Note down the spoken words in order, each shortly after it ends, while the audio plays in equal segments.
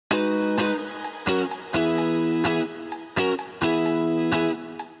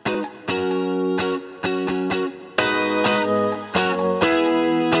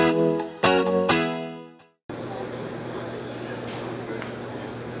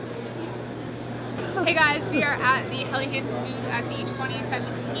Hey guys, we are at the Helly Hansen booth at the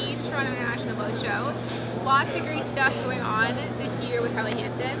 2017 Toronto International Boat Show. Lots of great stuff going on this year with Helly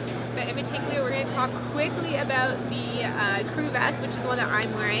Hansen, but in particular we're going to talk quickly about the crew vest, which is the one that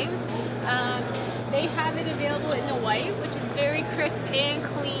I'm wearing. They have it available in the white, which is very crisp and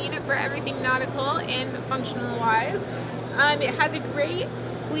clean for everything nautical and functional wise. It has a great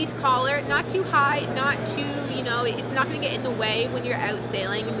fleece collar, not too high, not too, it's not going to get in the way when you're out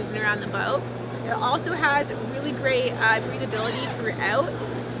sailing and moving around the boat. It also has really great breathability throughout.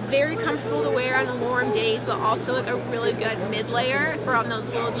 Very comfortable to wear on warm days, but also like a really good mid-layer for on those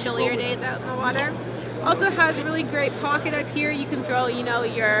little chillier days out in the water. Also has a really great pocket up here. You can throw,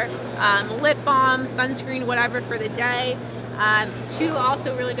 your lip balm, sunscreen, whatever for the day. Two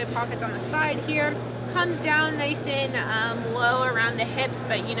also really good pockets on the side here. Comes down nice and low around the hips,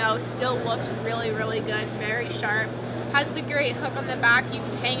 but still looks really, really good, very sharp. Has the great hook on the back. You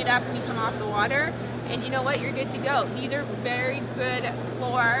can hang it up when you come off the water, and you know what, you're good to go. These are very good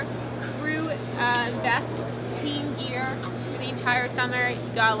for crew vests, team gear for the entire summer.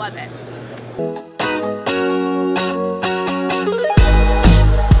 You gotta love it.